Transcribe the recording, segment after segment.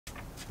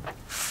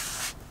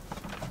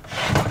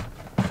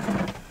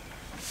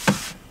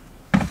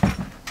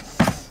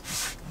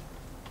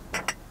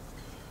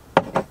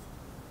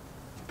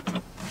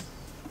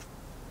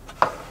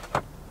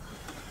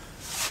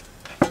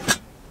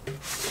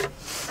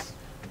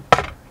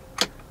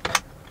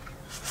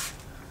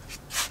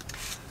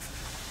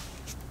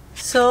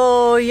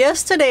So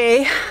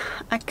yesterday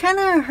I kind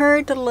of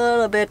hurt a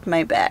little bit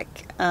my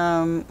back.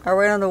 I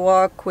went on a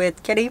walk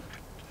with Kitty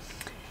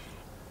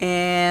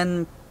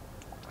and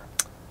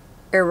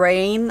it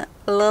rained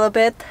a little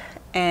bit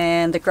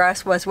and the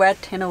grass was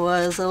wet and it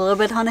was a little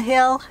bit on the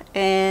hill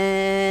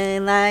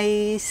and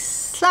I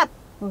slept,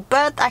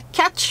 but I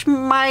catch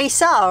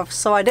myself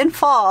so I didn't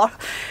fall,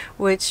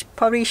 which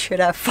probably should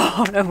have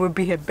fallen. That would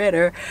be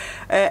better.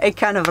 It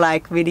kind of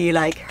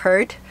really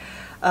hurt.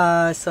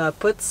 So I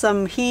put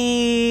some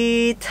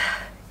heat,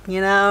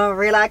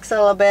 relax a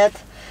little bit,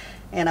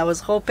 and I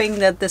was hoping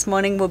that this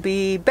morning will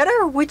be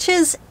better, which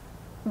is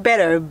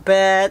better,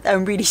 but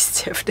I'm really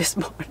stiff this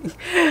morning.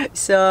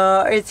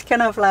 So it's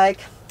kind of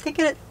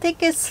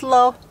take it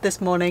slow this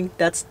morning.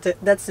 That's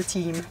the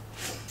team.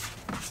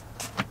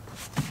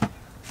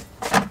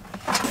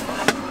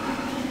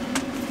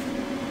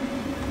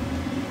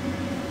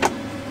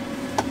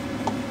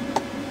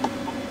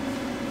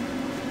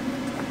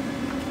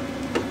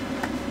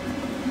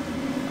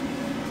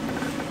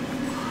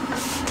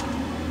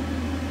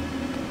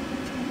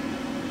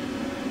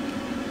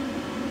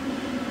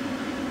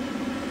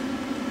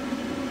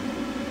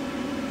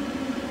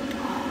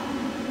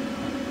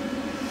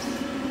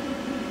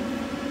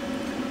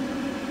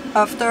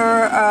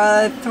 After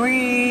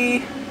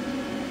 3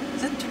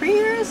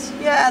 years?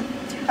 Yeah,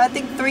 I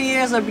think 3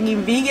 years of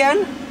being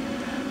vegan,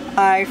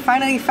 I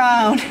finally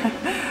found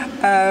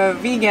a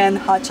vegan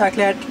hot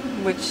chocolate,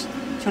 which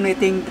the only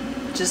thing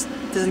just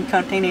doesn't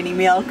contain any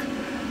milk.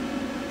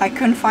 I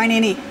couldn't find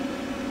any,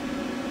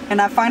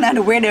 and I found out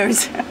the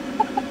winners,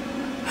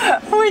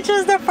 which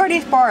is the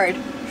funniest part.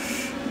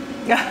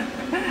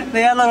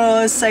 They had a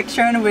little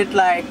section with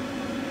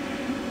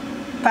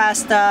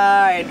pasta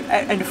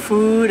and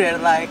food,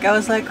 and I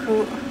was like,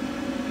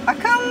 how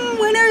come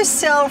winners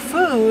sell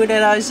food?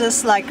 And I was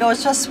just it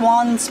was just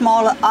one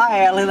small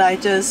aisle, and I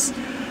just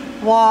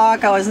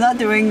walk. I was not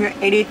doing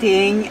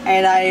anything,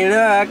 and I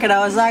look and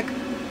I was like,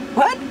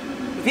 what?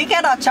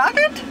 Vegan hot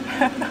chocolate?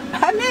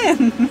 I'm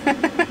in.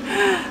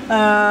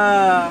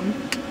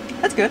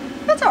 That's good.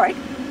 That's alright.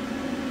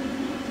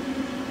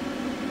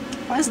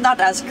 It's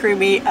not as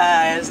creamy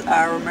as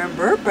I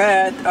remember,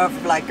 but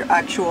of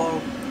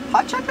actual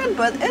hot chocolate,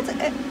 but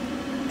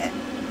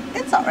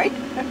it's alright.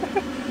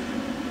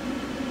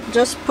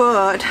 Just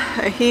put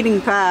a heating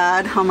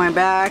pad on my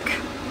back.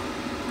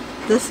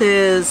 This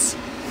is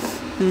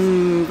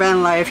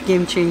vanlife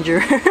game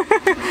changer.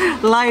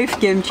 Life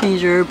game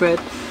changer,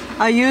 but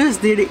I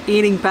used the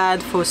heating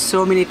pad for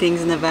so many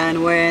things in the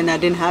van when I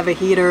didn't have a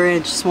heater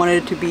and just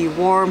wanted it to be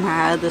warm. I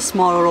had a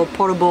small little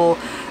portable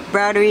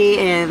battery,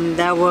 and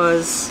that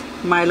was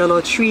my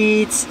little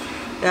treats.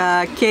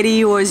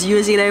 Kitty was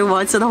using it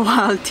once in a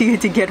while too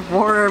to get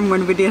warm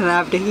when we didn't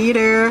have the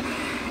heater.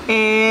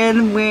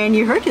 And when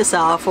you hurt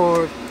yourself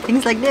or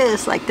things like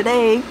this, like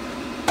today,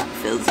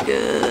 feels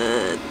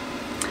good.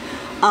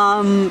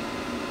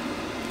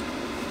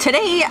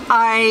 Today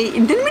I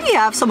didn't really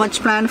have so much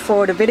planned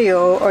for the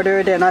video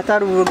other than I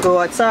thought we would go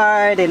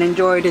outside and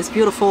enjoy this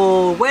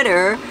beautiful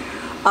weather,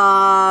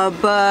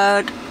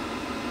 but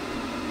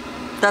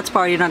that's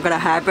probably not gonna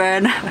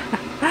happen.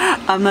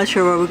 I'm not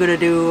sure what we're gonna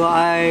do.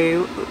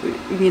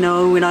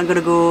 We're not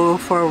gonna go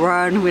for a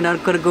run. We're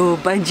not gonna go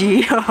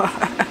bungee.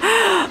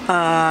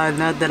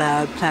 Not that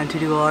I plan to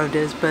do all of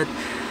this, but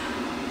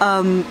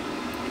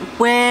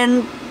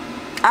when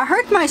I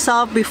hurt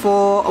myself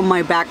before on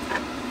my back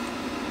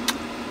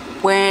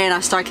when I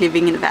started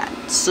living in the van.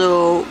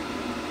 So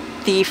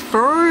the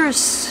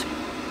first,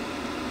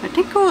 I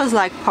think it was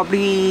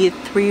probably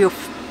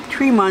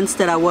 3 months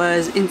that I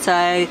was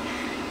inside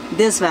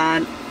this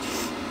van.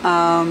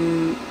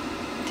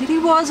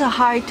 It was a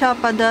high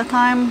top at that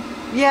time.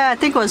 Yeah, I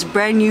think it was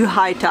brand new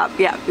high top.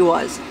 Yeah, it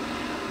was.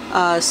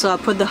 So I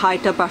put the high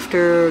top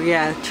after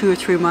 2 or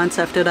 3 months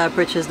after that I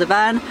purchased the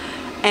van,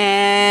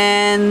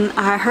 and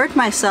I hurt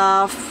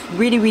myself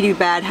really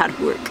bad at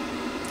work.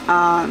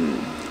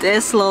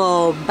 This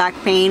little back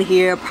pain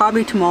here,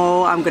 probably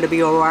tomorrow I'm gonna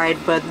be alright,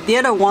 but the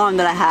other one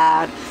that I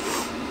had,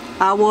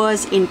 I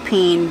was in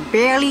pain,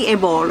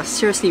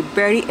 seriously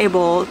barely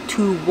able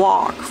to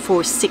walk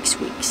for 6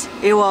 weeks.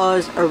 It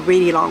was a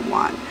really long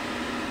one.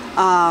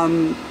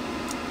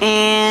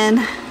 And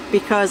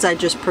because I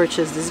just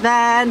purchased this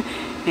van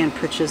and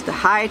purchased the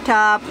high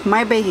top,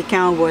 my bank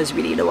account was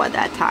really low at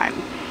that time.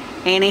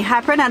 And it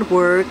happened at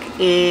work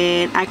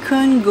and I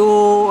couldn't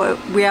go.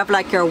 We have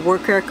our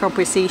worker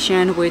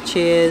compensation, which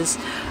is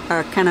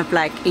kind of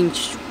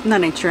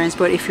not insurance,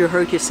 but if you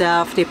hurt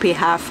yourself, they pay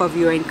half of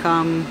your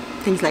income,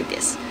 things like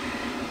this.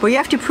 But you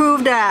have to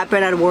prove that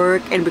happened at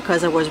work, and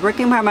because I was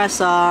working by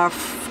myself,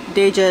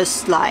 they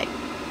just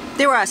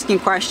they were asking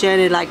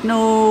questions and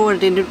no,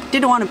 they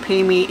didn't want to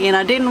pay me, and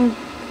I didn't,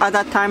 at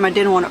that time I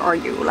didn't want to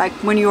argue.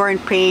 When you are in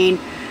pain,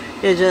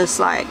 it's just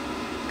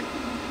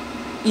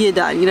you're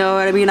done, you know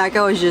what I mean? I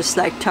was just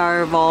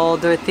tired of all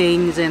the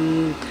things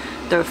and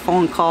the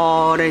phone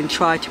call and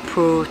try to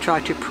prove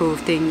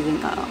things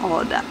and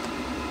all of that.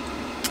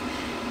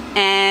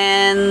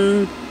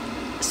 And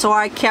so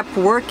I kept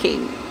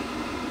working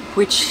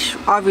which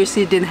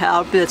obviously didn't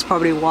help. That's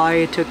probably why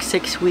it took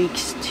 6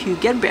 weeks to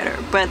get better.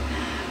 But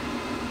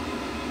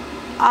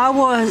I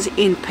was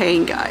in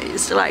pain,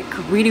 guys, like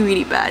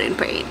really bad in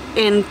pain.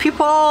 And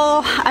people,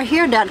 I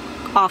hear that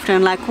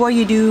often, like, what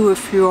you do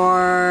if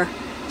you're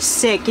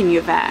sick in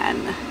your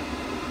van.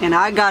 And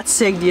I got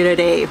sick the other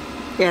day,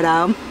 you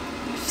know,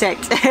 sick.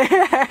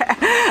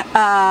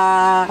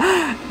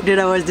 Did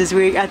I was this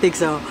week? I think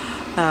so.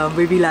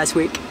 Maybe last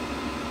week.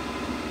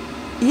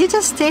 You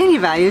just stay in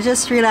your van, you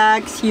just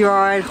relax, you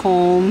are at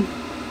home,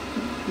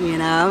 you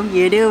know,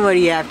 you do what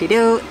you have to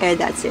do, and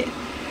that's it.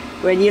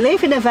 When you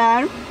live in a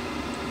van,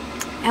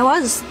 it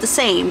was the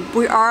same.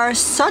 We are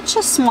such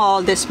a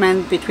small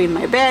distance between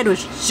my bed,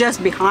 which is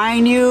just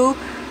behind you,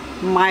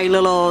 my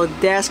little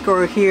desk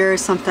over here,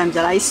 sometimes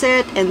that I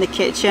sit, in the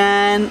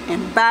kitchen,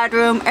 and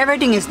bathroom,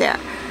 everything is there.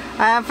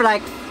 I have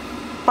like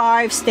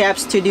 5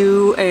 steps to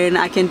do, and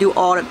I can do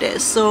all of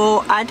this,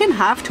 so I didn't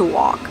have to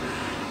walk.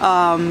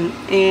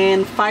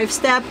 And 5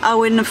 steps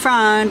out in the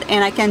front,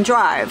 and I can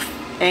drive,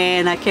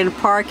 and I can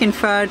park in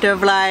front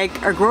of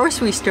like a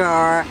grocery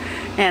store,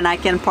 and I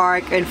can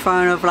park in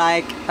front of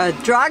like a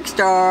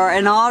drugstore,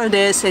 and all of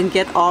this, and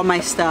get all my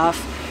stuff,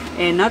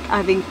 and not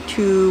having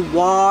to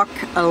walk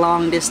a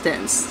long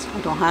distance. I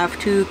don't have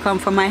to come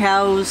from my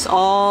house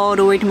all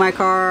the way to my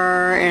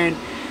car and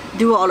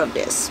do all of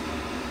this.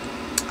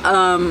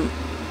 And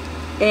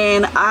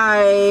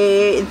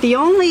the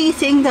only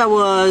thing that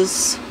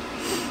was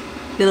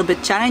a little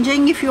bit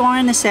challenging, if you are,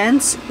 in a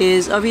sense,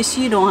 is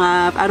obviously I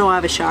don't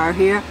have a shower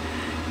here,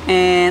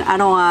 and I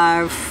don't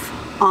have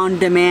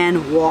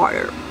on-demand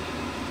water.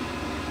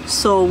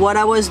 So what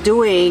I was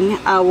doing,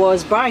 I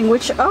was buying,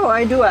 which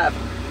I do have,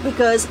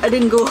 because I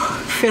didn't go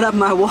fill up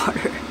my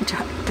water.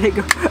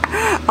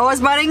 I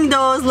was buying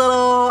those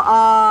little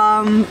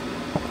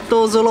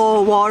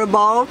water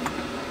bottles,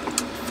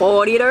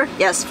 4 liter,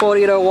 yes, 4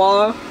 liter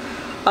water.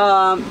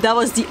 That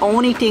was the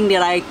only thing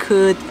that I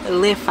could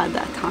lift at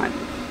that time.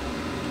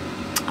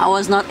 I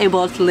was not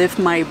able to lift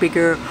my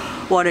bigger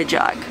water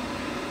jug,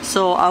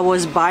 so I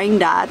was buying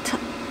that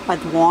at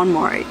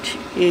Walmart.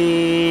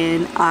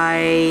 And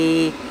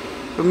I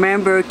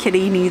remember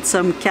Kitty needs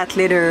some cat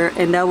litter,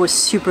 and that was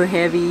super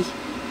heavy.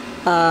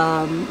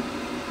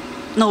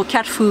 No,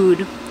 cat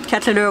food.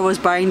 Cat litter I was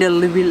buying the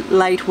little bit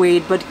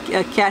lightweight, but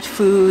cat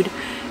food,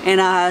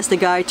 and I asked the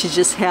guy to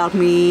just help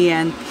me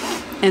and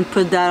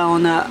put that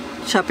on a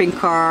shopping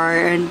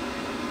cart,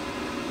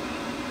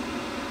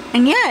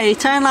 and yeah, it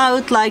turned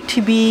out like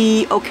to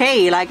be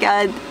okay. Like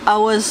I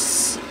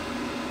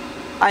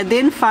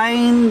didn't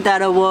find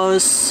that it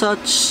was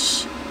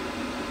such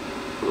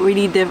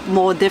really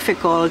more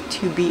difficult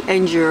to be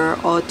injured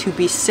or to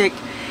be sick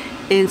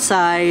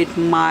inside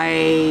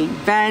my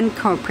van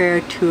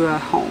compared to a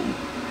home.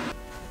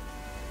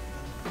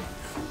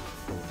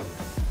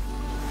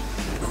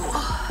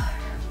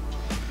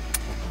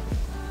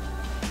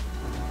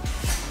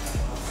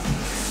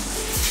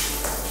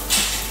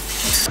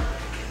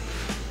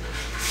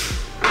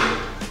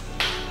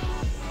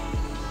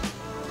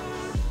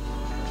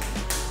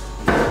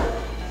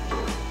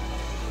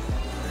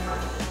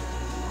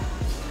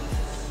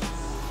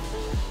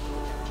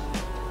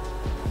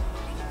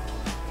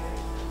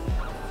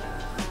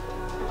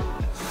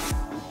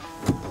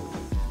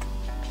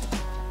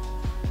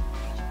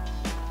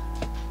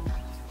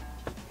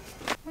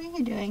 What are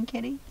you doing,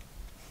 kitty?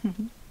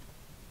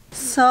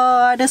 So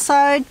I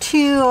decided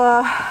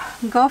to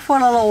go for a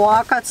little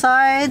walk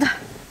outside.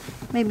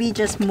 Maybe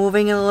just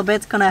moving a little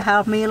bit is gonna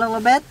help me a little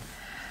bit.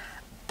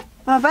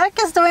 My back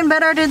is doing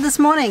better than this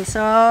morning,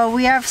 so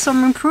we have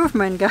some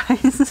improvement,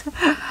 guys.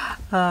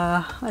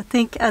 I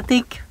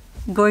think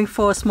going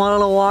for a small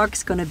little walk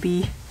is gonna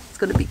be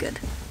good.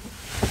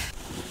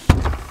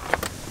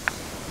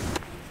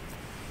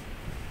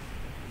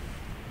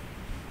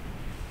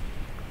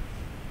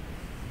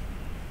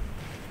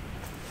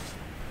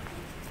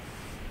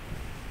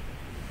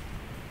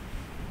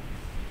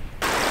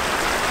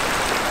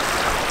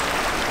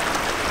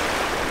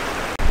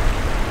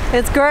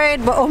 It's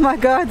great, but oh my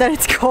god, that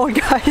it's cold,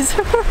 guys.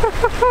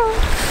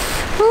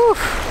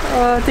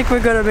 I think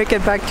we're gonna make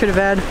it back to the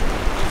van.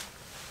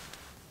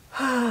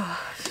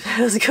 It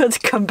feels good to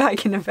come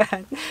back in the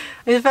van.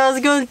 It feels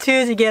good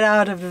too to get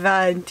out of the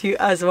van too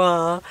as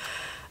well.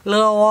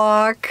 Little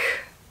walk.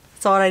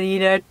 That's all I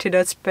needed to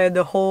not spend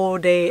the whole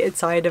day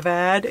inside the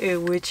van,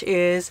 which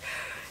is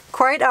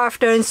quite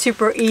often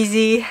super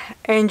easy,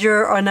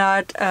 injured or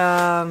not.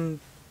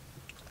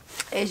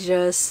 It's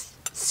just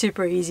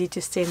super easy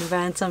to stay in the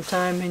van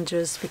sometime, and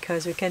just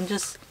because we can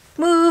just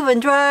move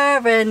and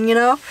drive, and you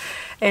know,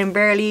 and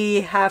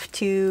barely have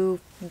to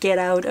get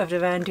out of the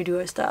van to do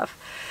our stuff.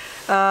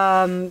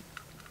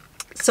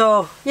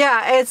 So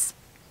yeah, it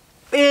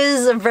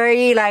is a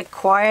very like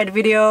quiet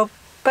video,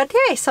 but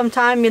hey,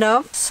 sometime, you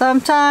know,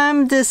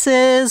 sometime this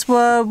is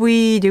what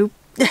we do.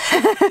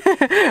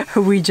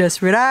 We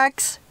just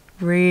relax,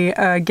 we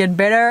get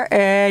better,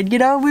 and you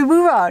know, we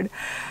move on.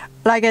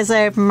 Like I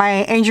said,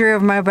 my injury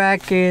of my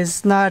back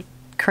is not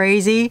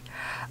crazy.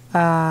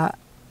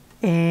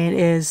 and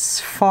is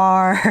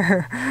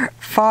far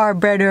far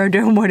better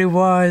than what it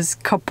was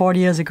a couple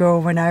years ago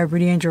when I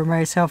really enjoyed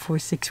myself for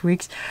 6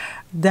 weeks.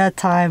 That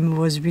time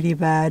was really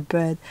bad,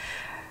 but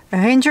a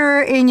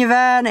injury in your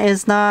van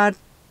is not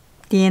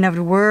the end of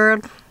the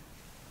world.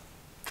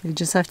 You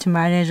just have to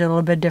manage a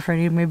little bit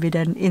differently maybe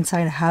than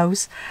inside a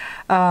house.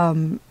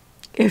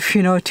 If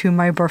you know too,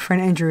 my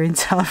boyfriend injured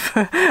himself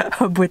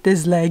with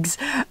his legs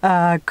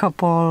a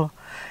couple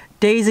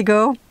days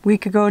ago,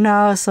 week ago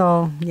now,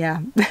 so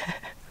yeah.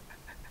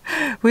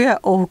 We are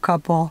old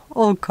couple.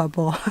 All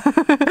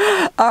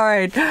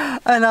right,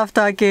 enough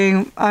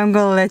talking. I'm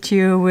gonna let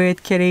you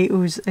with Kitty,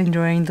 who's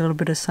enjoying the little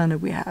bit of sun that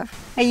we have.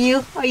 Hey,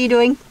 you, how are you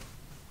doing?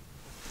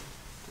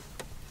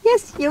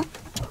 Yes, you.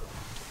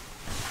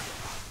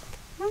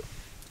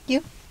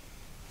 You,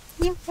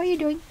 how are you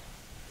doing?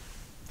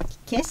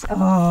 Kiss?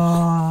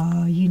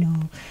 Oh, you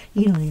know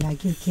they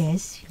like your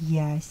kiss.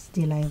 Yes,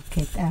 they like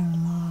it a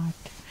lot.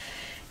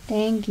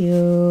 Thank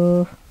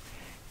you.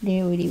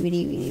 They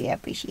really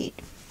appreciate.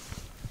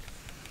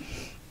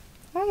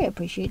 I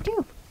appreciate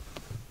too.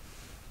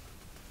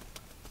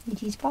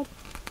 Itchy spot.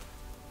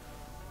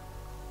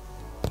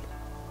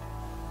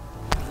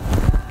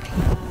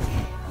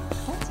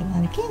 That's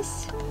another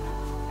kiss.